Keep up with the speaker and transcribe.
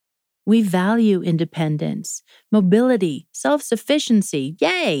We value independence, mobility, self-sufficiency,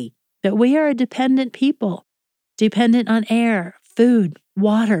 yay! But we are a dependent people, dependent on air, food,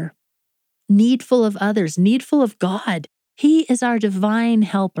 water, needful of others, needful of God. He is our divine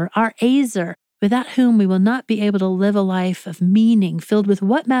helper, our Azer, without whom we will not be able to live a life of meaning filled with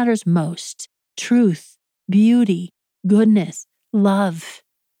what matters most: truth, beauty, goodness, love.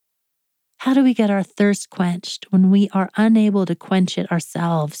 How do we get our thirst quenched when we are unable to quench it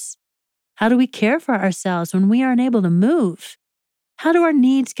ourselves? How do we care for ourselves when we are unable to move? How do our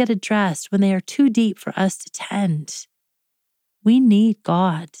needs get addressed when they are too deep for us to tend? We need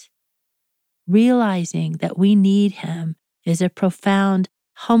God. Realizing that we need Him is a profound,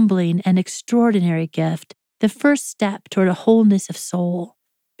 humbling, and extraordinary gift, the first step toward a wholeness of soul.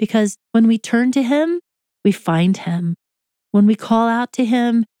 Because when we turn to Him, we find Him. When we call out to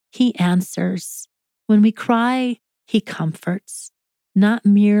Him, He answers. When we cry, He comforts, not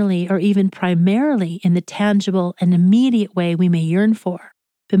merely or even primarily in the tangible and immediate way we may yearn for,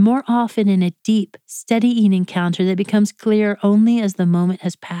 but more often in a deep, steadying encounter that becomes clear only as the moment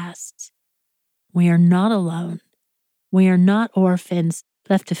has passed. We are not alone. We are not orphans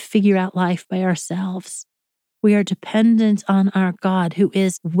left to figure out life by ourselves. We are dependent on our God who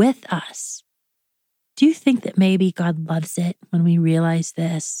is with us. Do you think that maybe God loves it when we realize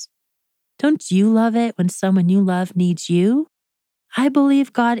this? Don't you love it when someone you love needs you? I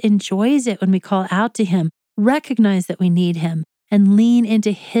believe God enjoys it when we call out to Him, recognize that we need Him, and lean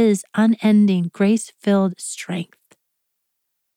into His unending, grace-filled strength.